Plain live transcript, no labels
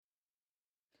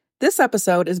This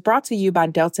episode is brought to you by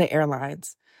Delta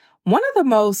Airlines. One of the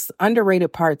most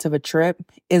underrated parts of a trip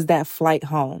is that flight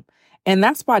home. And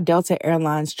that's why Delta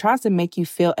Airlines tries to make you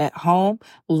feel at home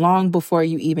long before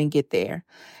you even get there.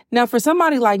 Now, for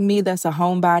somebody like me that's a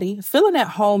homebody, feeling at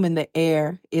home in the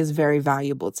air is very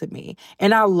valuable to me.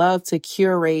 And I love to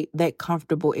curate that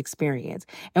comfortable experience.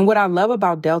 And what I love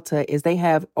about Delta is they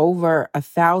have over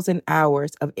 1,000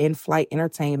 hours of in-flight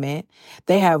entertainment.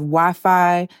 They have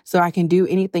Wi-Fi, so I can do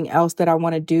anything else that I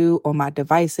want to do on my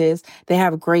devices. They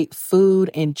have great food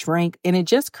and drink, and it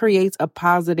just creates a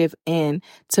positive end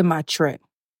to my trip.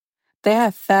 They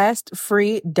have fast,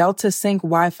 free Delta Sync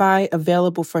Wi-Fi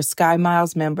available for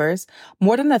SkyMiles members,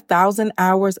 more than 1,000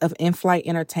 hours of in-flight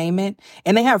entertainment,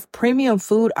 and they have premium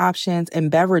food options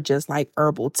and beverages like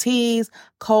herbal teas,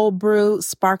 cold brew,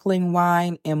 sparkling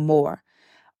wine, and more.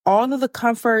 All of the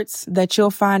comforts that you'll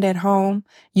find at home,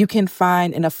 you can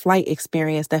find in a flight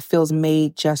experience that feels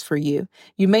made just for you.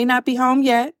 You may not be home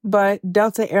yet, but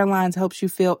Delta Airlines helps you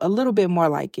feel a little bit more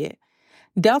like it.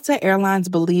 Delta Airlines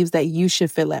believes that you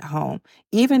should feel at home,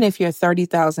 even if you're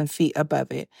 30,000 feet above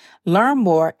it. Learn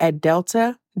more at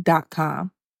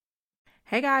delta.com.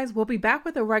 Hey guys, we'll be back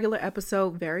with a regular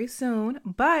episode very soon,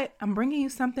 but I'm bringing you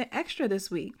something extra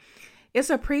this week. It's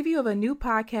a preview of a new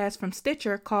podcast from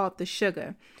Stitcher called The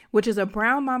Sugar, which is a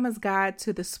brown mama's guide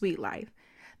to the sweet life.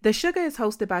 The Sugar is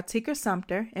hosted by Tika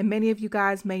Sumpter, and many of you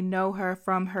guys may know her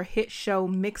from her hit show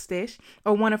Mixed-ish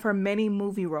or one of her many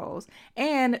movie roles,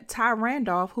 and Ty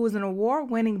Randolph, who is an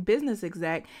award-winning business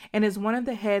exec and is one of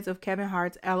the heads of Kevin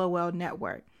Hart's LOL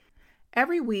network.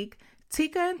 Every week,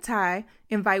 Tika and Ty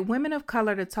invite women of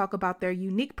color to talk about their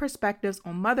unique perspectives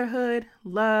on motherhood,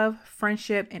 love,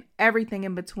 friendship, and everything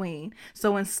in between.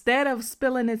 So instead of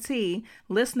spilling the tea,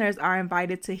 listeners are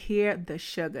invited to hear The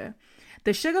Sugar.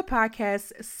 The Sugar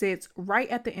podcast sits right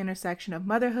at the intersection of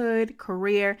motherhood,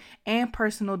 career, and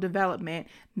personal development,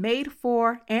 made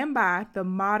for and by the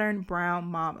modern brown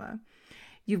mama.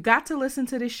 You've got to listen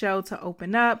to this show to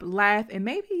open up, laugh, and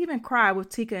maybe even cry with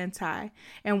Tika and Ty.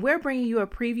 And we're bringing you a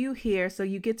preview here so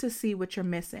you get to see what you're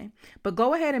missing. But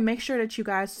go ahead and make sure that you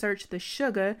guys search The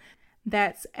Sugar,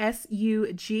 that's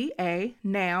SUGA,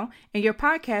 now, in your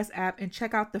podcast app and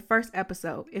check out the first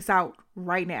episode. It's out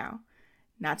right now.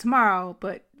 Not tomorrow,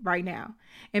 but right now.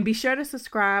 And be sure to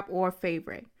subscribe or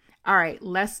favorite. All right,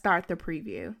 let's start the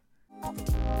preview.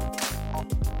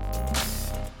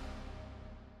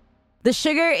 The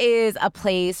Sugar is a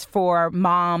place for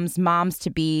moms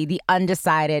to be, the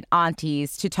undecided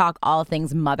aunties, to talk all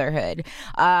things motherhood.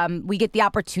 We get the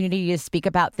opportunity to speak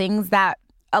about things that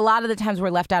a lot of the times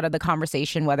we're left out of the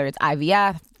conversation, whether it's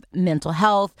IVF, mental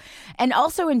health, and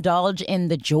also indulge in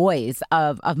the joys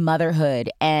of motherhood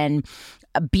and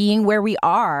being where we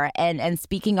are and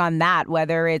speaking on that,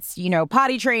 whether it's,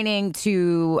 potty training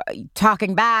to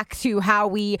talking back to how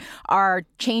we are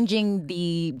changing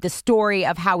the story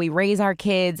of how we raise our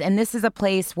kids. And this is a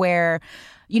place where,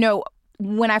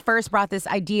 when I first brought this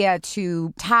idea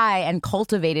to Ty and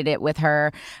cultivated it with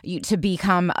her to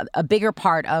become a bigger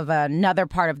part of another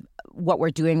part of what we're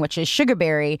doing, which is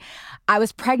Sugarberry, I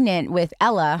was pregnant with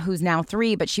Ella, who's now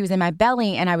 3, but she was in my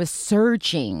belly, and I was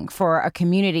searching for a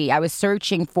community. I was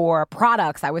searching for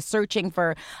products. I was searching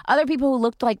for other people who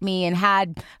looked like me and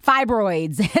had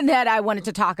fibroids and that I wanted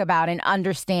to talk about and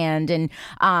understand and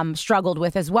struggled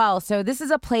with as well. So this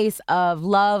is a place of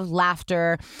love,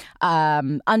 laughter,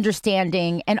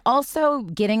 understanding, and also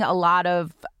getting a lot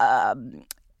of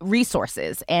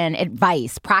resources and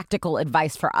advice, practical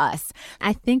advice for us.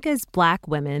 I think as Black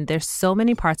women, there's so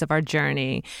many parts of our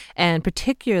journey, and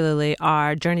particularly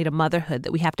our journey to motherhood,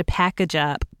 that we have to package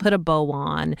up, put a bow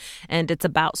on, and it's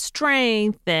about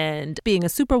strength and being a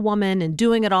superwoman and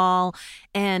doing it all.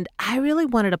 And I really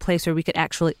wanted a place where we could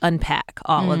actually unpack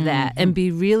all of that and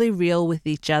be really real with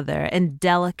each other and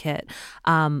delicate.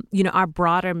 Our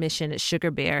broader mission at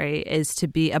Sugarberry is to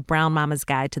be a brown mama's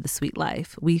guide to the sweet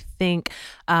life. We think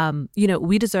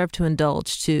we deserve to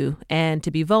indulge too, and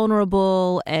to be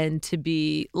vulnerable and to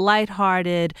be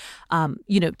lighthearted,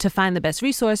 to find the best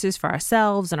resources for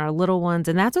ourselves and our little ones.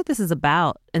 And that's what this is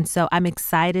about. And so I'm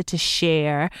excited to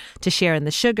share in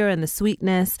the sugar and the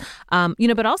sweetness,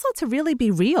 but also to really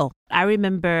be real. I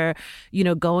remember,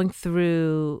 going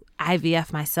through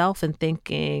IVF myself and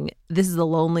thinking, this is the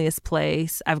loneliest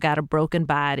place. I've got a broken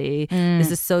body.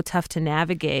 This is so tough to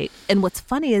navigate. And what's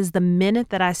funny is the minute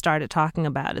that I started talking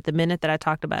about it, the minute that I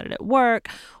talked about it at work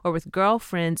or with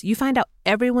girlfriends, you find out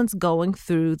everyone's going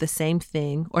through the same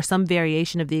thing or some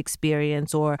variation of the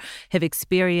experience or have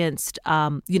experienced,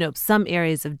 some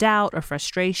areas of doubt or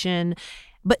frustration.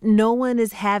 but no one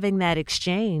is having that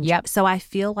exchange. Yep. So I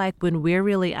feel like when we're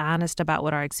really honest about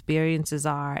what our experiences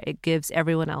are, it gives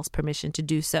everyone else permission to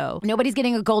do so. Nobody's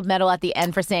getting a gold medal at the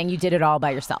end for saying you did it all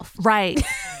by yourself. Right.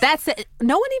 That's it.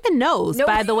 No one even knows,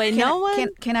 by the way.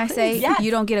 Can I say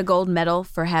you don't get a gold medal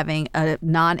for having a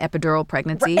non-epidural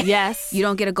pregnancy? Right. Yes. You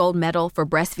don't get a gold medal for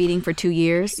breastfeeding for 2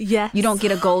 years. Yes. You don't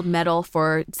get a gold medal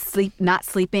for not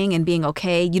sleeping and being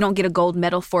okay. You don't get a gold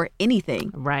medal for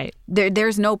anything. Right.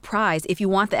 There's no prize. If you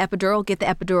want the epidural, get the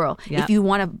epidural. Yep. If you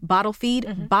want to bottle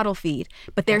feed, bottle feed.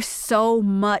 But there's so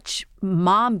much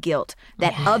mom guilt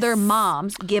that other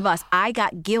moms give us. I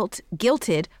got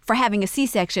guilted for having a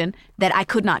C-section that I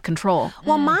could not control.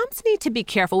 Well, moms need to be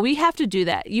careful. We have to do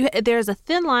that. There's a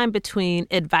thin line between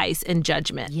advice and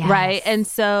judgment, right? And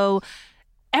so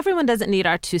everyone doesn't need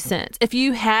our 2 cents. If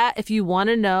you want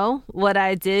to know what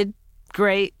I did,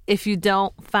 great. If you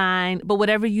don't, fine. But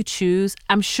whatever you choose,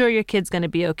 I'm sure your kid's going to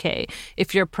be okay.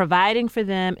 If you're providing for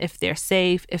them, if they're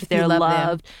safe, if they're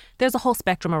loved, there's a whole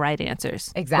spectrum of right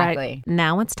answers. Exactly. Right?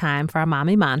 Now it's time for our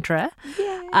mommy mantra.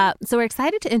 So we're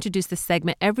excited to introduce this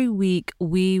segment. Every week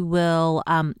we will,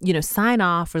 sign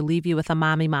off or leave you with a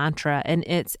mommy mantra. And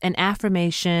it's an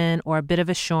affirmation or a bit of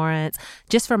assurance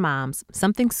just for moms,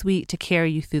 something sweet to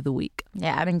carry you through the week.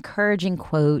 Yeah, an encouraging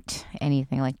quote,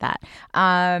 anything like that.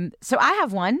 So I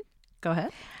have one. Go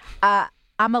ahead.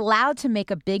 I'm allowed to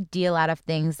make a big deal out of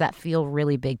things that feel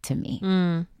really big to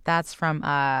me. That's from,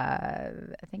 I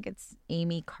think it's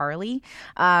Amy Carly.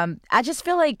 I just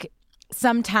feel like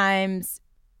sometimes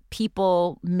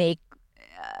people make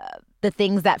the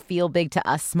things that feel big to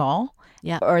us small.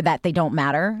 Yeah. Or that they don't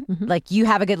matter. Like, you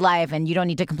have a good life and you don't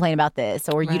need to complain about this,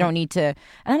 or you don't need to. And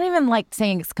I don't even like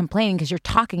saying it's complaining, because you're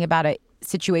talking about a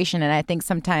situation. And I think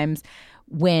sometimes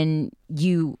when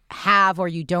you have or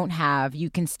you don't have,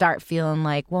 you can start feeling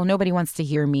like, well, nobody wants to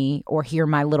hear me or hear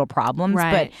my little problems.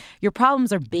 Right. But your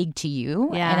problems are big to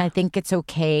you. Yeah. And I think it's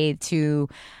okay to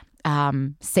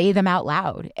say them out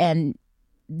loud. And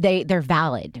they're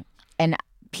valid. And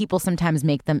people sometimes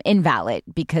make them invalid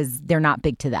because they're not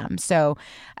big to them. So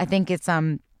I think it's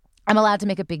I'm allowed to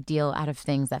make a big deal out of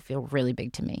things that feel really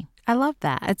big to me. I love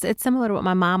that. It's similar to what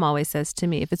my mom always says to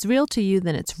me. If it's real to you,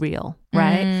 then it's real,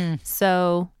 right?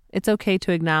 So it's okay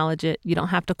to acknowledge it. You don't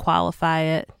have to qualify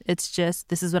it. It's just,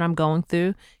 this is what I'm going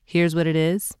through. Here's what it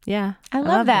is. Yeah. I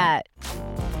love that.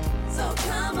 So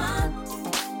come on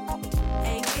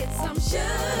and get some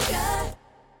sugar.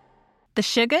 The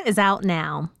Sugar is out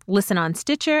now. Listen on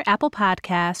Stitcher, Apple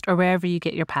Podcast, or wherever you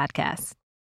get your podcasts.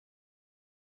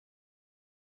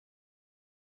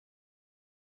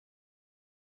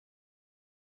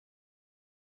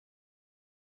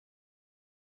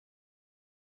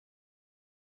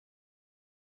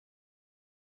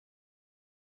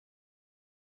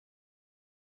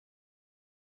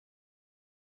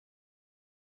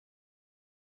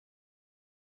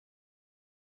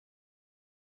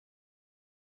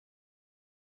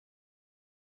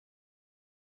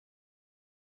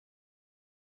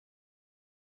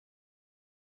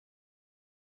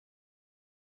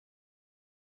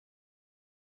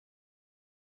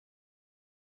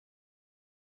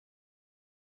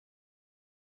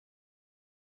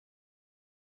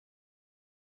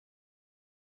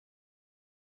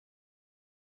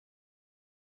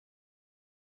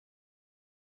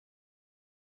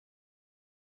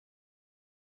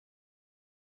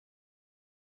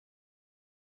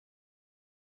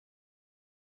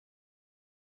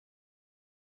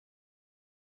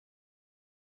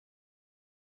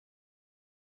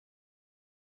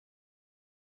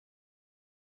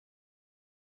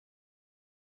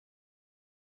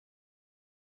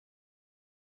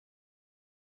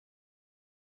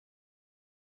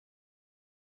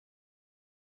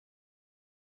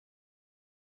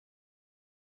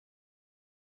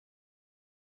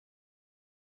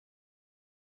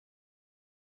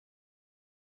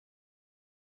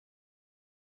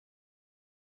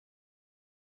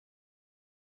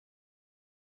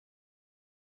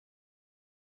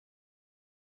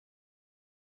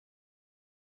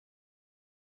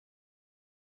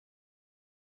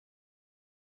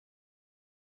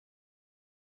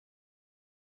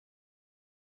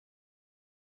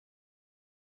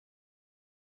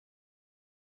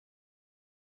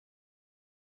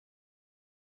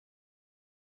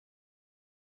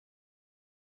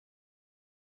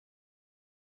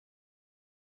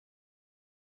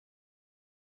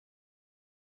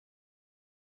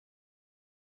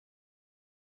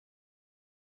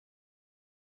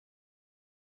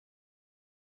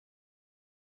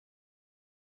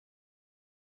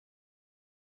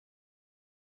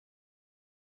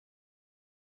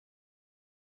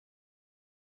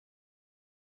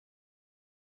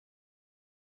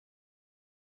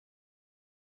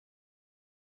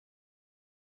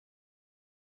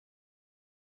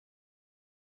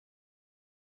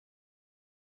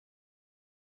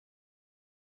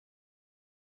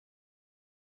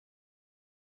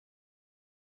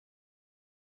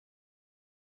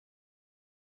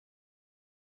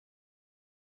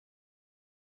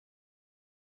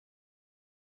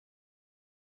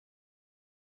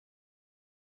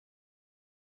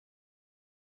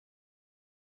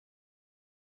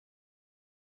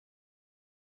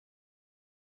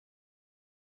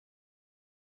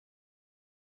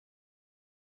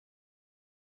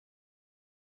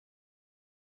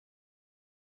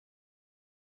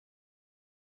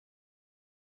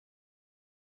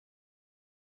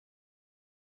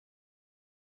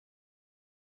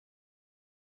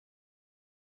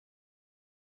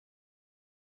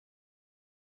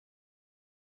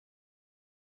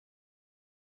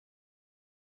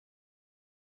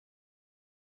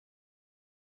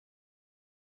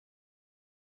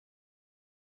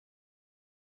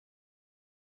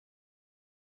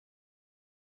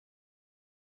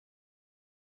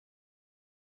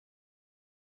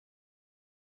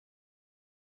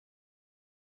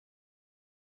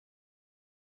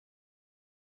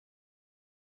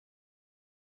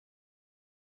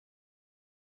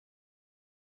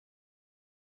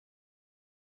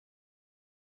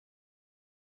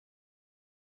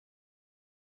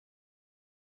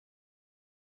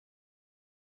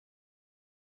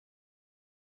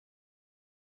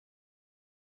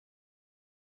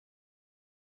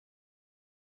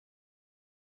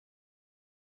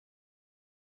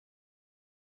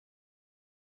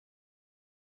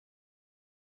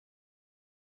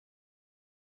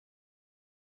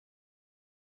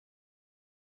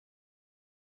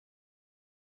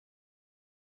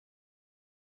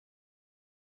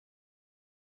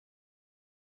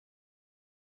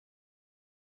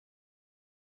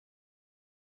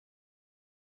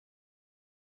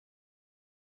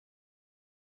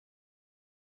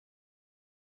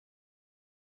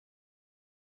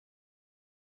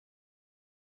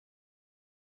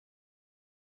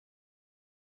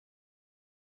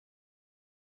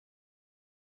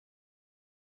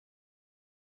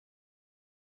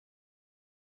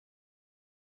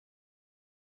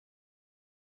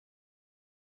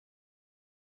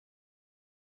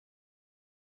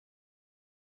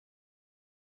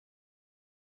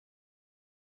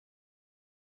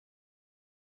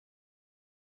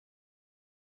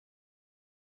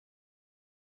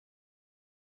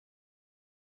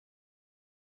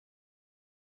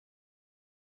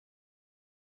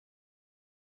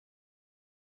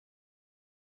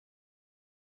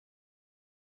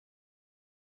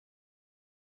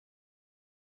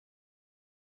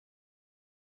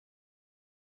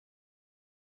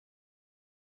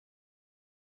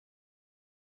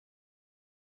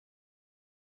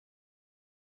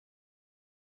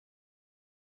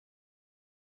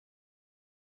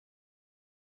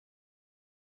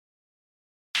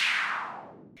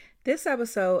 This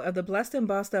episode of the Blessed and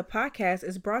Bossed Up podcast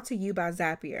is brought to you by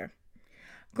Zapier.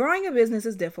 Growing a business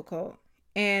is difficult,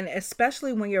 and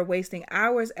especially when you're wasting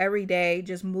hours every day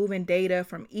just moving data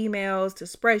from emails to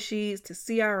spreadsheets to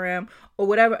CRM or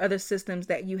whatever other systems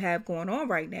that you have going on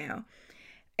right now.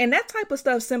 And that type of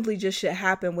stuff simply just should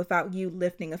happen without you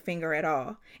lifting a finger at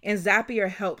all. And Zapier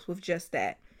helps with just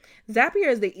that. Zapier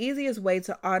is the easiest way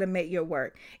to automate your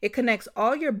work. It connects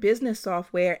all your business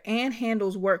software and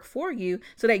handles work for you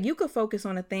so that you can focus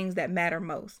on the things that matter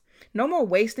most. No more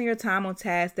wasting your time on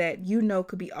tasks that you know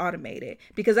could be automated,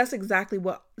 because that's exactly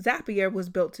what Zapier was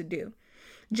built to do.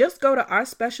 Just go to our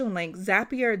special link,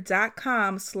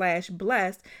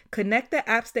 zapier.com/blessed, connect the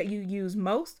apps that you use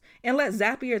most, and let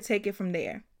Zapier take it from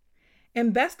there.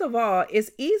 And best of all,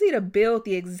 it's easy to build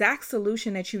the exact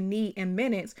solution that you need in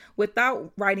minutes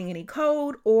without writing any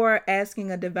code or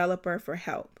asking a developer for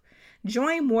help.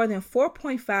 Join more than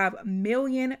 4.5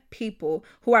 million people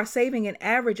who are saving an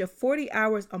average of 40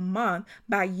 hours a month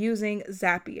by using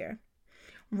Zapier.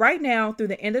 Right now, through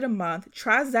the end of the month,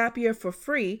 try Zapier for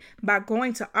free by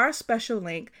going to our special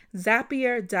link,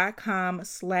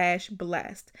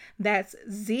 zapier.com/blessed. That's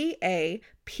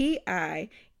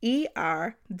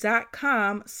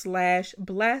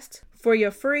zapier.com/blessed for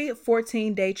your free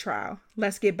 14-day trial.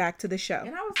 Let's get back to the show.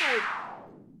 And I was like,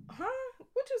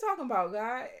 what you talking about,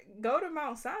 God? Go to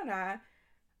Mount Sinai?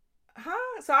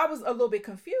 So I was a little bit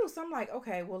confused. So I'm like,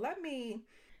 okay, well, let me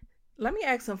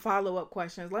ask some follow-up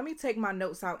questions. Let me take my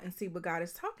notes out and see what God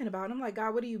is talking about. And I'm like,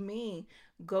 God, what do you mean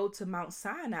go to Mount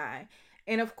Sinai?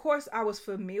 And of course, I was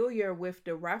familiar with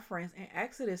the reference in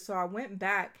Exodus. So I went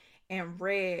back and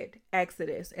read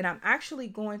Exodus. And I'm actually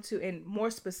going to, and more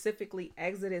specifically,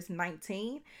 Exodus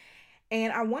 19.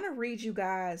 And I want to read you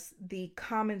guys the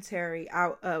commentary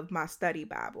out of my study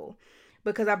Bible,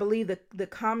 because I believe the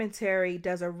commentary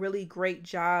does a really great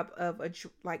job of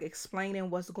explaining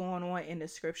what's going on in the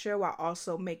scripture while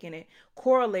also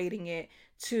correlating it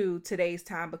to today's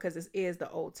time, because this is the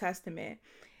Old Testament.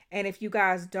 And if you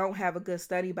guys don't have a good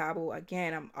study Bible,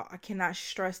 again, I cannot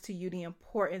stress to you the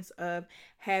importance of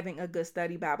having a good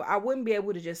study Bible. I wouldn't be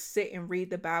able to just sit and read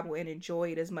the Bible and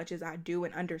enjoy it as much as I do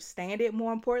and understand it,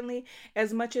 more importantly,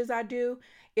 as much as I do,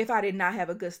 if I did not have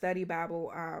a good study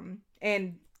Bible.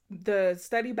 And the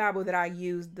study Bible that I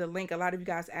use, the link, a lot of you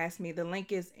guys asked me, the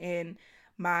link is in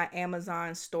my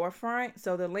Amazon storefront.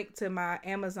 So the link to my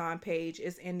Amazon page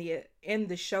is in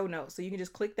the show notes. So you can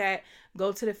just click that,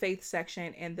 go to the faith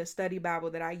section, and the study Bible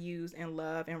that I use and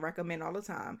love and recommend all the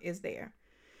time is there.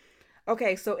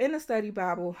 Okay, so in the study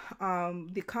Bible,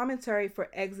 the commentary for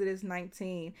Exodus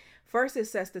 19, first it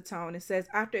sets the tone. It says,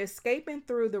 after escaping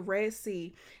through the Red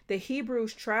Sea, the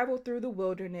Hebrews traveled through the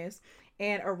wilderness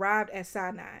and arrived at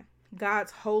Sinai,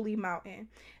 God's holy mountain.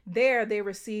 There they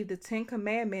received the 10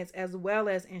 commandments as well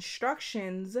as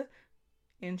instructions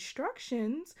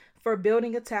for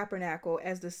building a tabernacle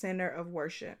as the center of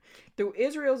worship. Through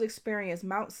Israel's experience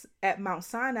at Mount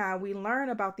Sinai, we learn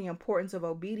about the importance of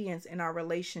obedience in our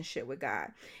relationship with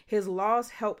God. His laws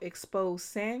help expose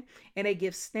sin, and they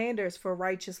give standards for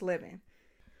righteous living.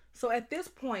 So at this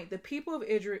point, the people of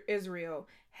Israel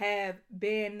have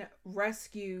been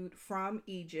rescued from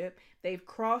Egypt. They've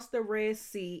crossed the Red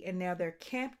Sea, and now they're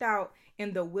camped out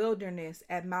in the wilderness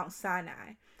at Mount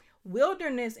Sinai.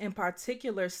 Wilderness in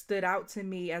particular stood out to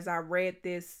me as I read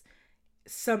this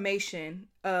summation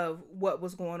of what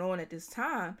was going on at this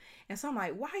time. And so I'm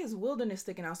like, why is wilderness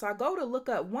sticking out? So I go to look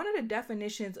up, one of the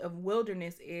definitions of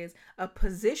wilderness is a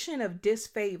position of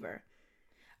disfavor.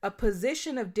 A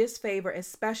position of disfavor,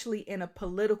 especially in a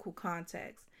political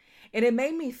context. And it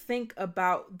made me think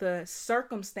about the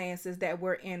circumstances that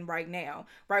we're in right now,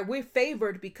 right? We're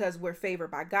favored because we're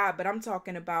favored by God, but I'm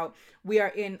talking about we are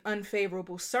in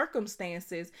unfavorable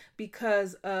circumstances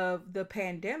because of the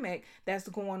pandemic that's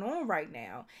going on right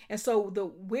now. And so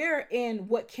we're in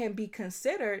what can be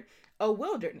considered a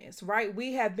wilderness, right?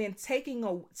 We have been taken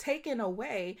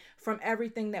away from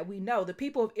everything that we know. The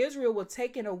people of Israel were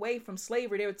taken away from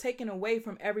slavery. They were taken away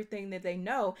from everything that they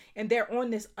know. And they're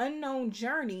on this unknown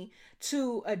journey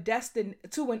to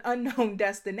an unknown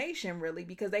destination, really,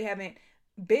 because they haven't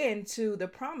been to the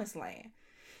promised land.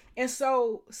 And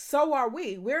so are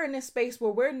we. We're in this space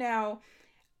where we're in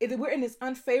this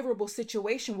unfavorable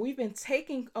situation. We've been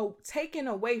taken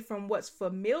away from what's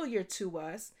familiar to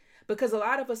us, because a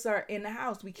lot of us are in the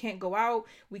house. We can't go out.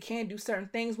 We can't do certain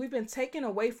things. We've been taken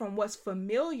away from what's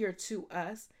familiar to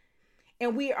us.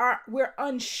 And we're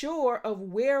unsure of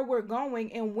where we're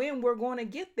going and when we're going to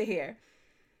get there.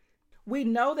 We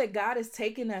know that God is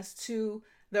taking us to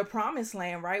the promised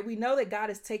land, right? We know that God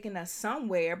is taking us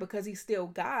somewhere because he's still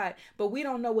God, but we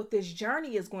don't know what this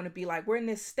journey is going to be like. We're in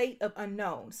this state of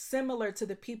unknown, similar to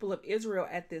the people of Israel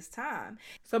at this time.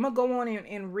 So I'm going to go on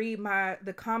and read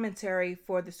the commentary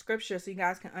for the scripture so you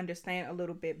guys can understand a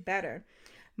little bit better.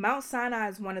 Mount Sinai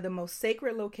is one of the most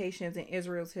sacred locations in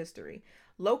Israel's history.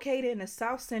 Located in the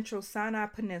south-central Sinai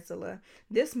Peninsula,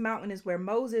 this mountain is where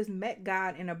Moses met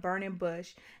God in a burning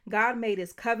bush. God made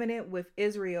his covenant with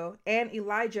Israel, and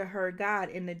Elijah heard God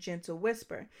in the gentle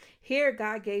whisper. Here,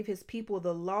 God gave his people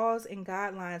the laws and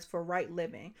guidelines for right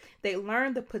living. They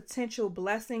learned the potential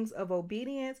blessings of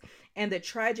obedience and the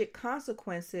tragic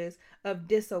consequences of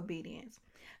disobedience.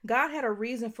 God had a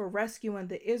reason for rescuing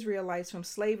the Israelites from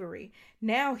slavery.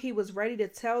 Now he was ready to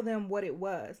tell them what it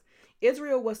was.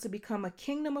 Israel was to become a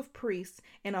kingdom of priests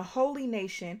and a holy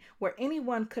nation where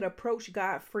anyone could approach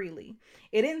God freely.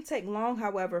 It didn't take long,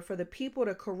 however, for the people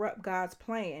to corrupt God's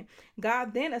plan.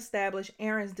 God then established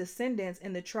Aaron's descendants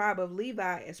in the tribe of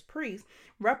Levi as priests,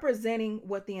 representing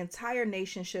what the entire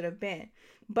nation should have been.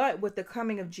 But with the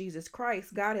coming of Jesus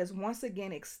Christ, God has once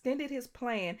again extended his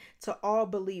plan to all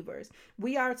believers.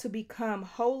 We are to become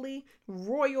holy,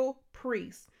 royal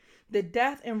priests. The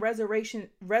death and resurrection,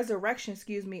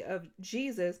 of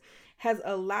Jesus has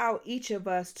allowed each of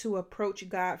us to approach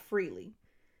God freely.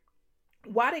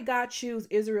 Why did God choose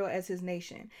Israel as his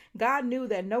nation? God knew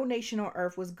that no nation on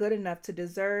earth was good enough to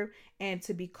deserve and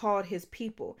to be called his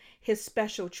people, his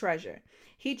special treasure.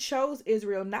 He chose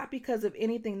Israel not because of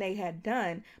anything they had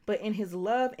done, but in his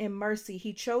love and mercy,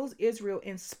 he chose Israel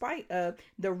in spite of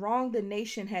the wrong the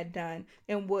nation had done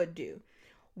and would do.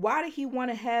 Why did he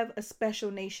want to have a special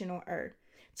nation on earth?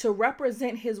 To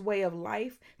represent his way of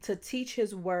life, to teach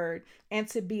his word, and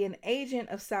to be an agent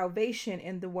of salvation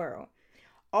in the world.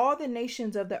 All the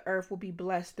nations of the earth will be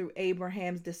blessed through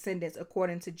Abraham's descendants,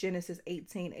 according to Genesis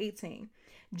 18:18.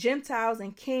 Gentiles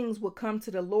and kings will come to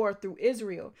the Lord through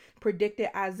Israel, predicted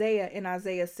Isaiah in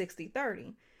Isaiah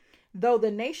 60:30. Though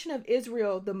the nation of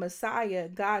Israel, the Messiah,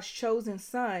 God's chosen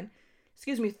son,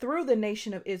 through the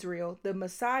nation of Israel, the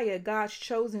Messiah, God's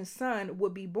chosen son,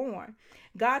 would be born.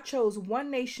 God chose one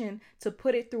nation to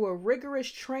put it through a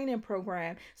rigorous training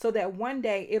program so that one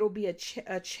day it'll be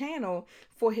a channel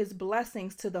for his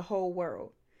blessings to the whole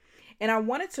world. And I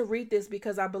wanted to read this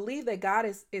because I believe that God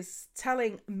is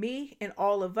telling me and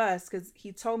all of us, because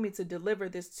he told me to deliver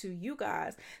this to you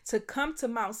guys, to come to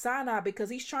Mount Sinai because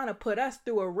he's trying to put us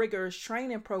through a rigorous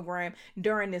training program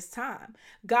during this time.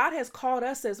 God has called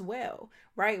us as well,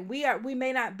 right? We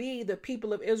may not be the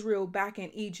people of Israel back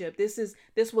in Egypt.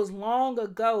 This was long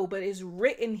ago, but it's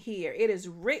written here. It is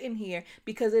written here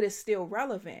because it is still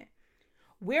relevant.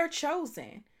 We're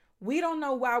chosen. We don't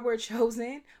know why we're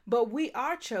chosen, but we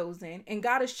are chosen, and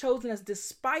God has chosen us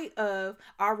despite of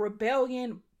our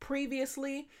rebellion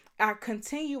previously, our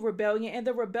continued rebellion, and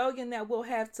the rebellion that we'll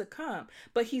have to come.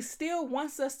 But he still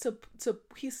wants us to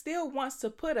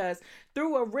put us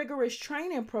through a rigorous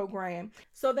training program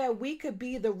so that we could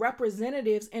be the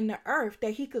representatives in the earth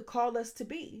that he could call us to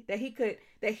be, that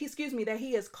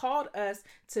he has called us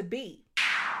to be.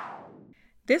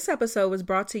 This episode was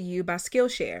brought to you by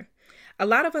Skillshare. A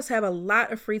lot of us have a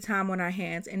lot of free time on our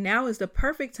hands, and now is the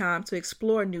perfect time to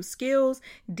explore new skills,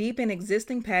 deepen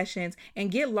existing passions,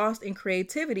 and get lost in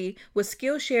creativity with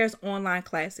Skillshare's online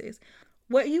classes.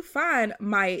 What you find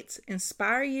might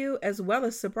inspire you as well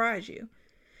as surprise you.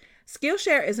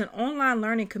 Skillshare is an online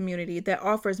learning community that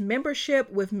offers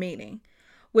membership with meaning.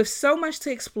 With so much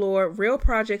to explore, real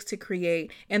projects to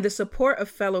create, and the support of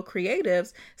fellow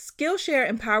creatives, Skillshare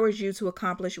empowers you to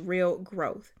accomplish real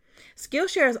growth.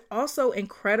 Skillshare is also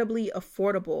incredibly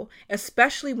affordable,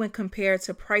 especially when compared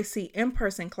to pricey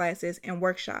in-person classes and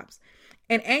workshops.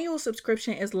 An annual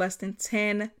subscription is less than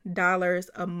 $10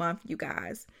 a month, you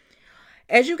guys.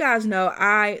 As you guys know,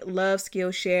 I love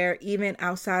Skillshare. Even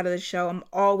outside of the show, I'm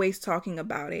always talking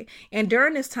about it. And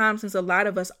during this time, since a lot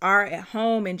of us are at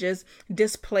home and just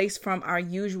displaced from our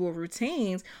usual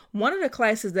routines, one of the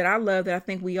classes that I love that I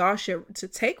think we all should to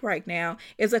take right now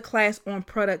is a class on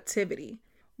productivity.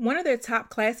 One of their top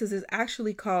classes is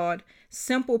actually called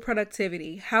Simple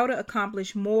Productivity: How to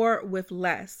Accomplish More with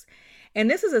Less.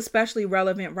 And this is especially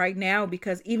relevant right now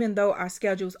because even though our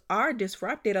schedules are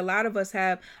disrupted, a lot of us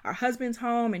have our husbands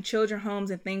home and children homes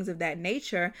and things of that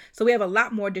nature. So we have a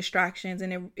lot more distractions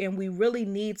and we really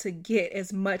need to get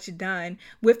as much done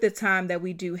with the time that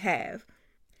we do have.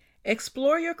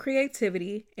 Explore your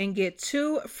creativity and get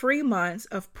 2 free months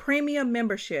of premium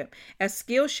membership at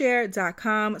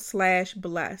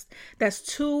Skillshare.com/blessed. That's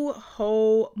 2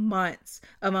 whole months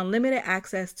of unlimited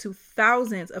access to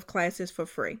thousands of classes for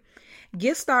free.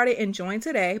 Get started and join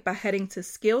today by heading to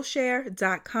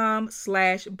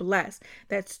Skillshare.com/blessed.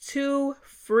 That's 2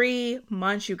 free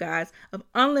months, you guys, of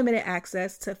unlimited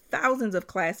access to thousands of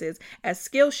classes at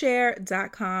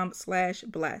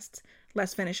Skillshare.com/blessed.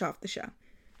 Let's finish off the show.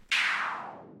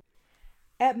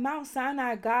 At Mount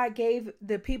Sinai, God gave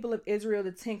the people of Israel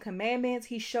the 10 commandments.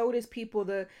 He showed his people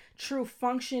the true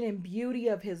function and beauty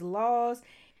of his laws,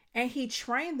 and he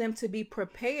trained them to be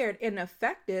prepared and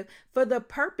effective for the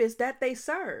purpose that they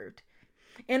served.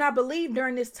 And I believe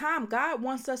during this time, God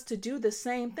wants us to do the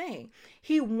same thing.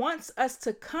 He wants us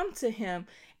to come to him,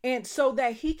 and so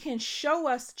that he can show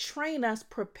us, train us,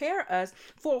 prepare us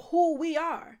for who we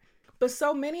are. But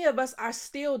so many of us are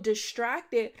still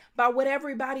distracted by what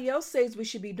everybody else says we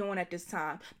should be doing at this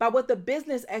time, by what the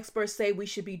business experts say we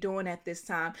should be doing at this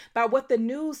time, by what the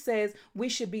news says we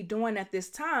should be doing at this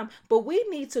time. But we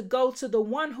need to go to the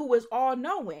one who is all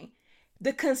knowing.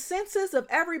 The consensus of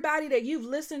everybody that you've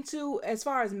listened to as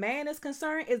far as man is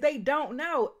concerned is they don't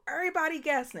know. Everybody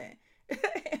guessing.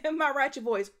 In my ratchet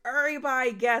voice,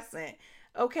 everybody guessing.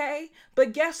 Okay,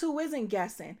 but guess who isn't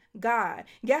guessing? God.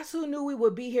 Guess who knew we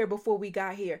would be here before we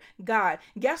got here? God.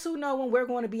 Guess who knows when we're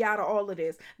going to be out of all of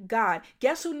this? God.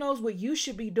 Guess who knows what you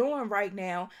should be doing right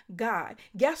now? God.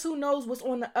 Guess who knows what's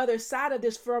on the other side of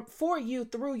this for you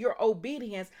through your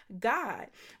obedience? God.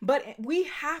 But we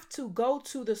have to go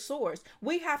to the source.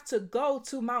 We have to go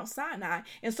to Mount Sinai.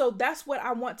 And so that's what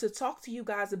I want to talk to you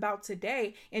guys about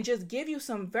today, and just give you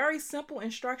some very simple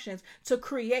instructions to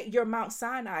create your Mount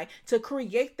Sinai, to create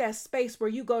that space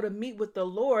where you go to meet with the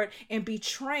Lord and be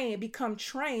trained, become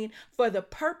trained for the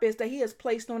purpose that he has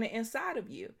placed on the inside of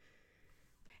you.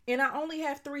 And I only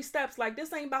have 3 steps. Like,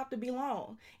 this ain't about to be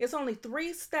long. It's only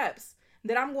 3 steps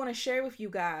that I'm going to share with you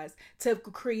guys to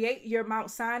create your Mount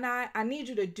Sinai. I need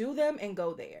you to do them and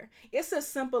go there. It's as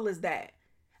simple as that.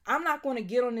 I'm not going to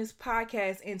get on this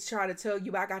podcast and try to tell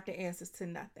you I got the answers to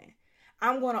nothing.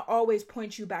 I'm going to always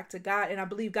point you back to God. And I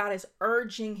believe God is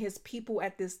urging his people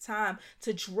at this time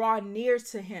to draw near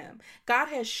to him. God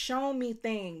has shown me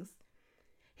things.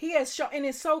 He has shown, and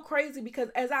it's so crazy because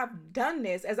as I've done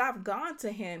this, as I've gone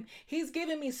to him, he's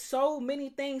given me so many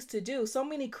things to do, so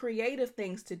many creative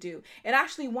things to do. And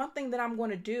actually, one thing that I'm going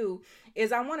to do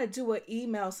is I want to do an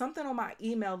email, something on my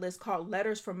email list called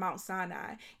Letters from Mount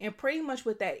Sinai. And pretty much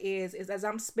what that is as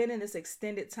I'm spending this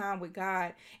extended time with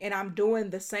God and I'm doing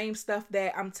the same stuff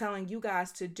that I'm telling you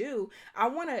guys to do, I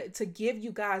want to give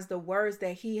you guys the words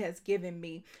that he has given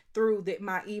me through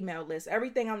my email list.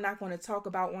 Everything I'm not going to talk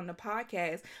about on the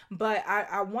podcast, but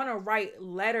I want to write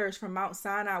letters from Mount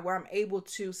Sinai where I'm able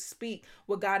to speak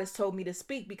what God has told me to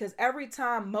speak, because every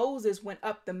time Moses went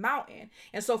up the mountain,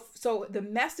 and so the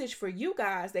message for you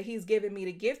guys that he's given me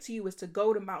to give to you is to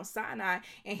go to Mount Sinai,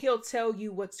 and he'll tell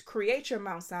you what to create your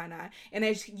Mount Sinai. And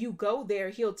as you go there,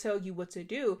 he'll tell you what to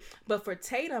do. But for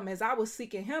Tatum, as I was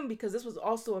seeking him, because this was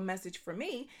also a message for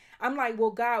me, I'm like,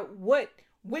 well, God,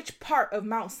 which part of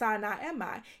Mount Sinai am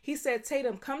I? He said,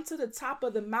 Tatum, come to the top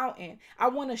of the mountain. I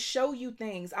want to show you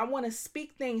things. I want to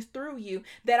speak things through you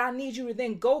that I need you to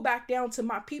then go back down to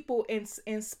my people and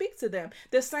speak to them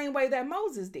the same way that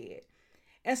Moses did.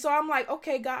 And so I'm like,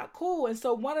 okay, God, cool. And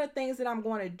so one of the things that I'm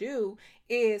going to do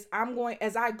is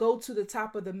as I go to the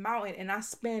top of the mountain and I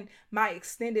spend my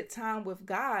extended time with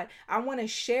God, I want to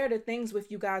share the things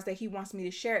with you guys that he wants me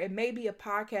to share. It may be a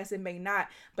podcast, it may not,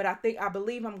 but I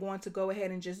believe I'm going to go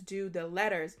ahead and just do the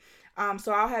letters.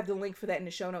 So I'll have the link for that in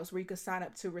the show notes where you can sign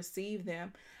up to receive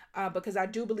them, because I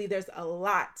do believe there's a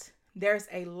lot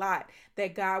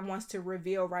that God wants to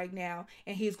reveal right now,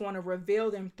 and he's going to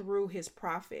reveal them through his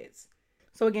prophets.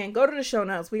 So again, go to the show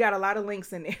notes. We got a lot of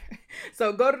links in there.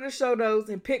 So go to the show notes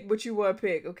and pick what you want to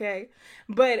pick, okay?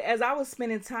 But as I was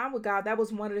spending time with God, that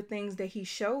was one of the things that he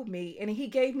showed me. And he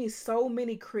gave me so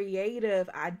many creative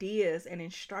ideas and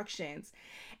instructions.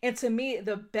 And to me,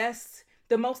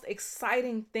 the most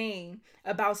exciting thing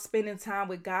about spending time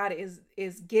with God is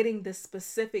getting the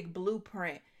specific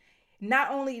blueprint.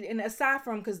 Not only, and aside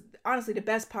from, because honestly, the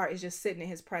best part is just sitting in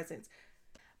his presence.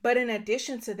 But in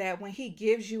addition to that, when he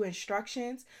gives you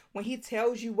instructions, when he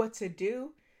tells you what to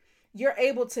do, you're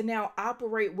able to now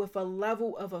operate with a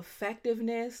level of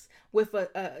effectiveness, with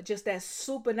a just that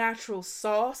supernatural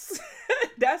sauce.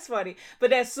 That's funny. But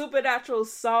that supernatural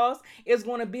sauce is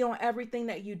going to be on everything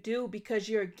that you do, because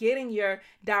you're getting your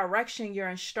direction, your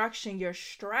instruction, your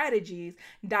strategies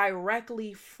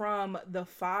directly from the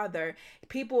Father.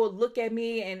 People look at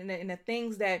me and the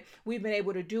things that we've been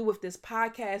able to do with this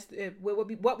podcast,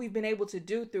 what we've been able to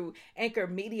do through Anchor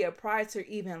Media prior to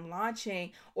even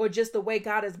launching, or just the way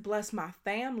God has blessed my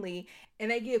family,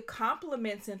 and they give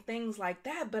compliments and things like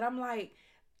that. But I'm like,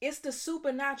 it's the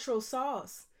supernatural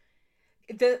sauce.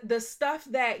 The stuff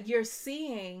that you're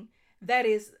seeing that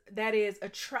is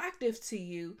attractive to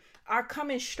you are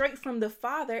coming straight from the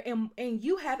Father, and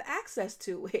you have access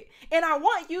to it. And I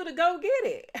want you to go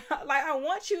get it. Like, I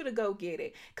want you to go get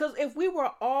it. Because if we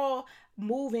were all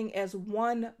moving as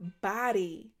one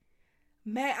body,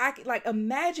 man,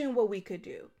 imagine what we could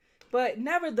do. But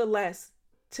nevertheless,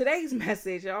 today's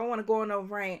message, I don't want to go on no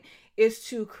rant, is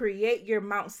to create your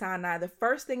Mount Sinai. The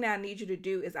first thing that I need you to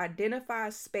do is identify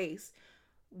a space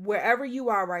wherever you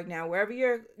are right now, wherever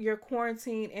you're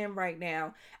quarantined in right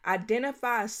now.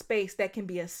 Identify a space that can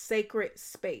be a sacred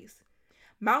space.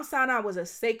 Mount Sinai was a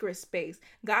sacred space.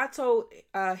 God told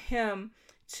him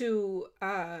to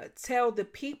tell the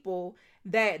people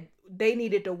that they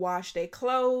needed to wash their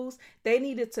clothes. They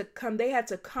had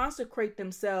to consecrate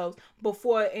themselves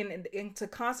before, and to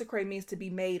consecrate means to be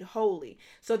made holy.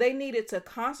 So they needed to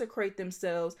consecrate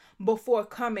themselves before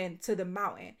coming to the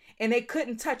mountain. And they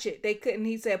couldn't touch it.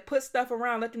 He said, put stuff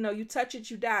around, let them know, you touch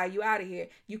it, you die, you out of here.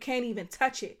 You can't even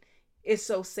touch it. It's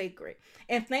so sacred.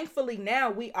 And thankfully now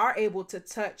we are able to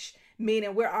touch,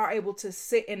 meaning we are able to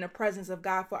sit in the presence of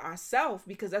God for ourselves,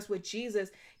 because that's what Jesus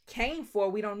came for.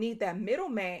 We don't need that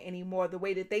middleman anymore, the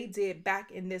way that they did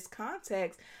back in this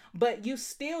context. But you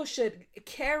still should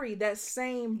carry that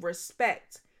same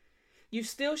respect. You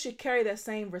still should carry that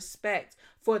same respect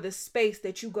for the space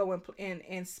that you go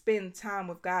and spend time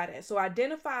with God at. So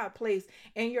identify a place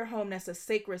in your home that's a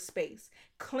sacred space.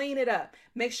 Clean it up.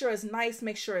 Make sure it's nice.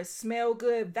 Make sure it smells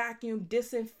good. Vacuum,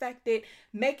 disinfect it.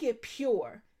 Make it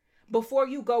pure. Before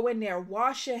you go in there,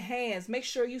 wash your hands. Make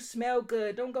sure you smell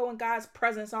good. Don't go in God's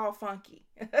presence all funky.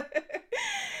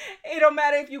 It don't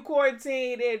matter if you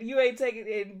quarantined and you ain't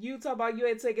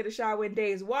taking a shower in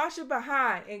days. Wash it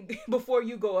behind and before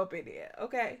you go up in there.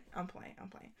 Okay? I'm playing.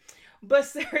 But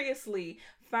seriously,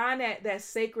 find that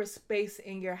sacred space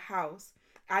in your house.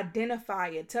 Identify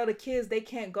it. Tell the kids they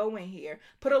can't go in here.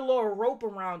 Put a little rope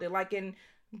around it, like when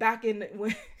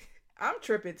I'm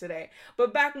tripping today.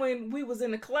 But back when we was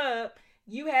in the club,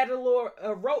 you had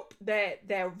a rope that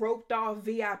roped off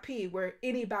VIP, where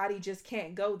anybody just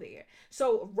can't go there.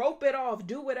 So rope it off.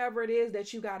 Do whatever it is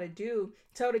that you got to do.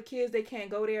 Tell the kids they can't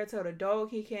go there. Tell the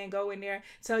dog he can't go in there.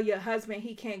 Tell your husband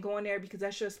he can't go in there, because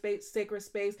that's your space, sacred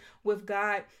space with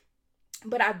God.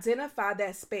 But identify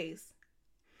that space.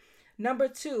 Number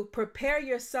 2, prepare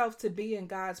yourself to be in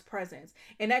God's presence.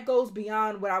 And that goes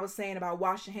beyond what I was saying about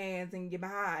washing hands and your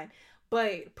behind.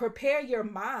 But prepare your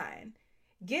mind.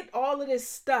 Get all of this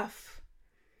stuff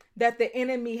that the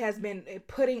enemy has been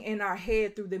putting in our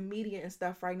head through the media and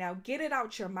stuff right now. Get it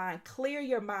out your mind. Clear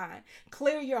your mind.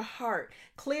 Clear your heart.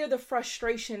 Clear the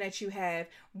frustration that you have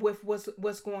with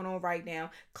what's going on right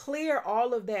now. Clear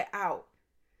all of that out.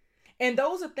 And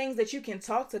those are things that you can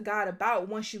talk to God about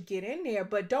once you get in there,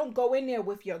 but don't go in there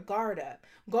with your guard up.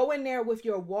 Go in there with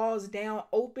your walls down,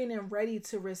 open and ready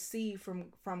to receive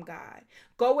from God.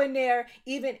 Go in there,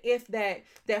 even if that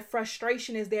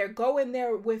frustration is there, go in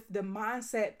there with the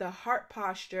mindset, the heart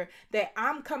posture that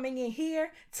I'm coming in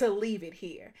here to leave it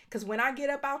here. Because when I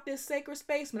get up out this sacred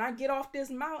space, when I get off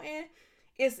this mountain,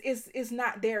 it's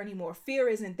not there anymore. Fear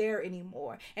isn't there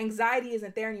anymore. Anxiety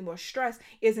isn't there anymore. Stress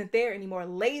isn't there anymore.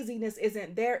 Laziness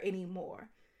isn't there anymore.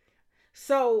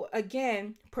 So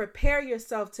again, prepare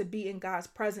yourself to be in God's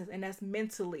presence, and that's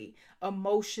mentally,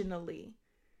 emotionally.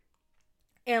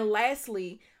 And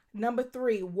lastly, number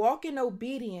 3, walk in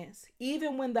obedience,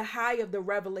 even when the high of the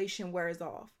revelation wears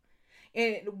off.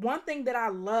 And one thing that I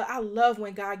love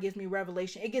when God gives me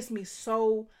revelation, it gets me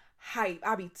so hype.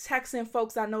 I be texting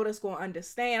folks I know that's going to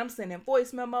understand. I'm sending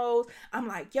voice memos. I'm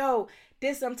like, yo,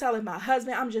 I'm telling my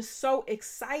husband, I'm just so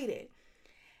excited.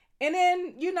 And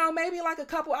then, maybe like a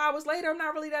couple hours later, I'm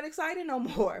not really that excited no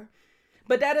more.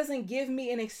 But that doesn't give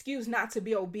me an excuse not to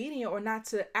be obedient or not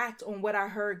to act on what I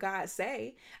heard God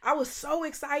say. I was so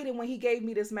excited when he gave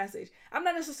me this message. I'm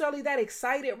not necessarily that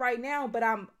excited right now, but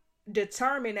I'm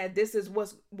determined that this is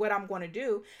what I'm going to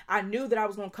do. I knew that I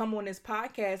was going to come on this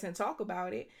podcast and talk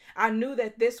about it. I knew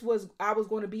that I was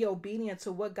going to be obedient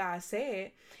to what God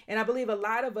said. And I believe a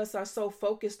lot of us are so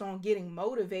focused on getting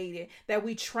motivated that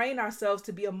we train ourselves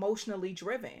to be emotionally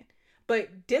driven.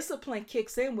 But discipline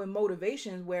kicks in when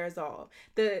motivation wears off.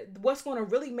 What's going to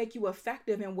really make you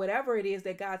effective in whatever it is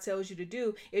that God tells you to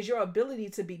do is your ability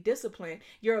to be disciplined,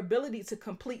 your ability to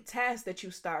complete tasks that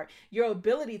you start, your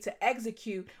ability to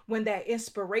execute when that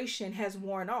inspiration has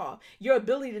worn off, your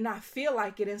ability to not feel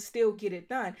like it and still get it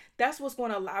done. That's what's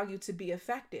going to allow you to be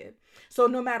effective. So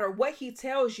no matter what he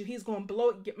tells you, he's going to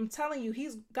blow. I'm telling you,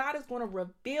 God is going to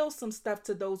reveal some stuff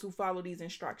to those who follow these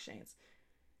instructions.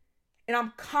 And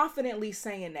I'm confidently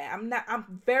saying that.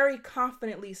 I'm very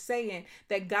confidently saying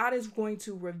that God is going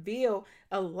to reveal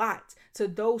a lot to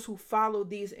those who follow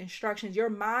these instructions. Your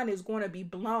mind is going to be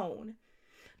blown.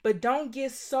 But don't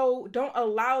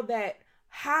allow that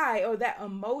high or that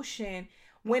emotion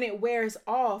when it wears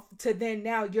off to then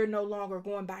now you're no longer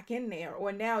going back in there,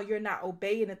 or now you're not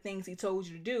obeying the things he told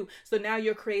you to do. So now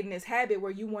you're creating this habit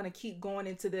where you want to keep going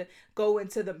into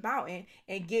the mountain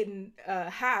and getting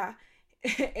high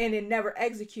and then never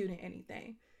executing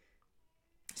anything.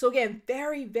 So again,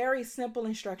 very, very simple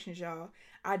instructions, y'all.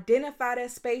 Identify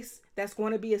that space that's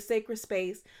going to be a sacred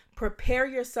space. Prepare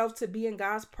yourself to be in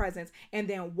God's presence, and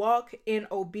then walk in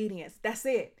obedience. That's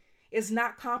it. It's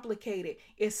not complicated.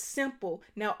 It's simple.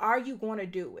 Now, are you going to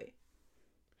do it?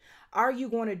 Are you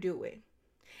going to do it?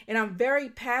 And I'm very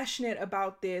passionate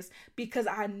about this because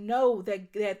I know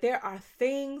that there are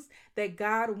things that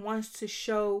God wants to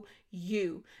show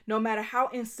you. No matter how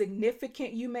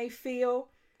insignificant you may feel,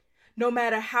 no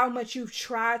matter how much you've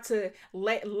tried to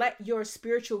let your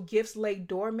spiritual gifts lay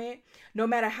dormant, no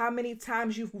matter how many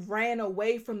times you've ran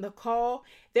away from the call,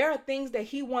 there are things that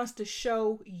he wants to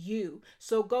show you.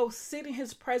 So go sit in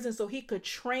his presence so he could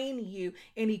train you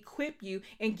and equip you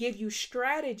and give you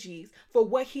strategies for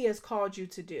what he has called you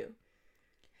to do.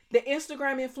 The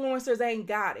Instagram influencers ain't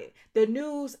got it. The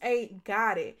news ain't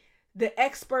got it. The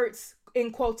experts,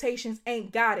 in quotations,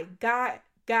 ain't got it. God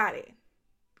got it.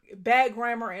 Bad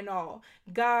grammar and all.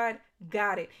 God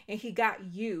got it. And he got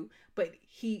you. But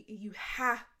you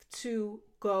have to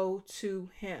go to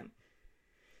him.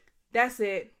 That's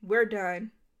it. We're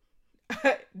done.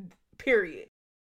 Period.